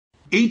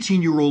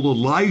18-year-old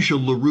Elijah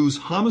LaRue's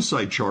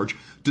homicide charge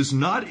does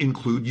not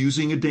include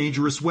using a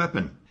dangerous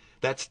weapon.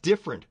 That's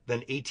different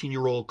than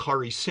 18-year-old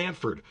Kari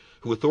Sanford,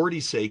 who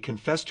authorities say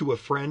confessed to a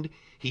friend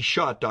he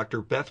shot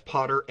Dr. Beth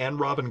Potter and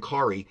Robin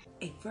Kari.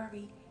 A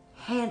very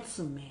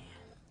handsome man.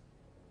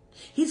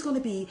 He's going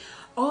to be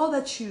all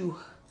that you...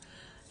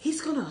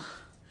 He's going to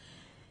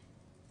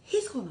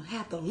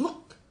have the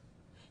look.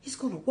 He's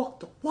going to walk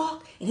the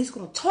walk, and he's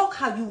going to talk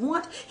how you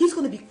want. He's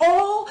going to be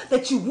all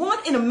that you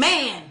want in a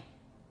man.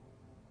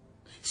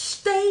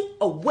 Stay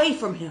away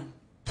from him.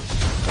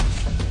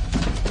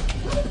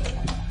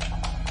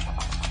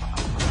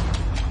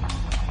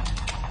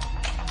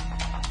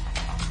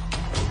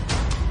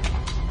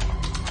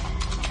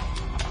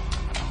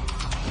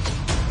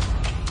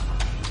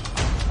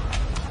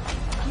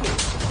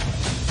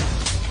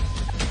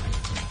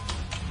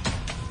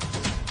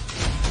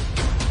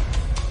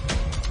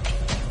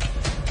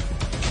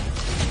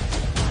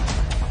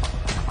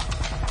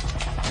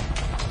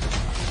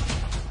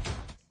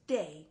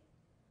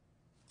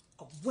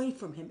 Away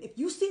from him. If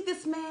you see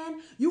this man,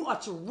 you are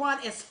to run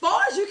as far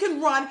as you can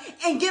run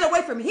and get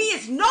away from him. He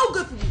is no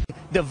good for you.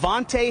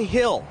 Devontae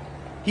Hill.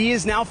 He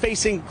is now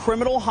facing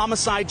criminal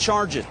homicide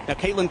charges. Now,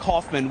 Caitlin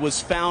Kaufman was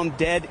found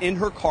dead in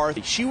her car.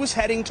 She was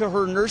heading to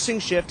her nursing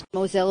shift.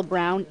 Moselle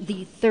Brown,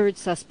 the third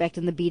suspect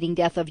in the beating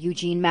death of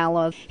Eugene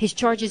Malov. His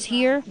charges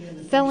here,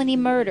 felony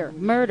murder,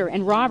 murder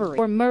and robbery,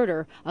 or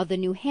murder of the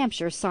New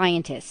Hampshire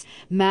scientist.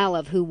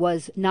 Malov, who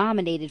was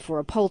nominated for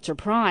a Pulitzer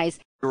Prize.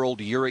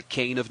 Year-old Uric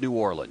Kane of New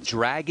Orleans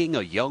dragging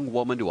a young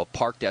woman to a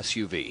parked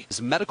SUV.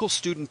 His medical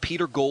student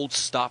Peter Gold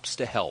stops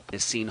to help.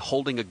 Is seen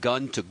holding a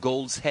gun to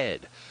Gold's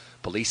head.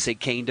 Police say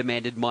Kane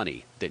demanded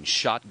money, then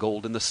shot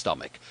Gold in the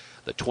stomach.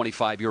 The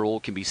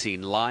 25-year-old can be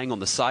seen lying on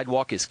the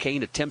sidewalk as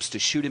Kane attempts to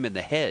shoot him in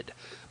the head,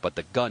 but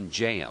the gun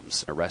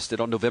jams. Arrested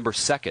on November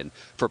 2nd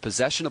for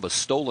possession of a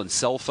stolen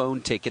cell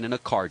phone taken in a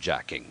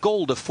carjacking.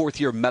 Gold, a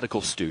fourth-year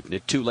medical student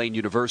at Tulane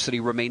University,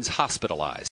 remains hospitalized.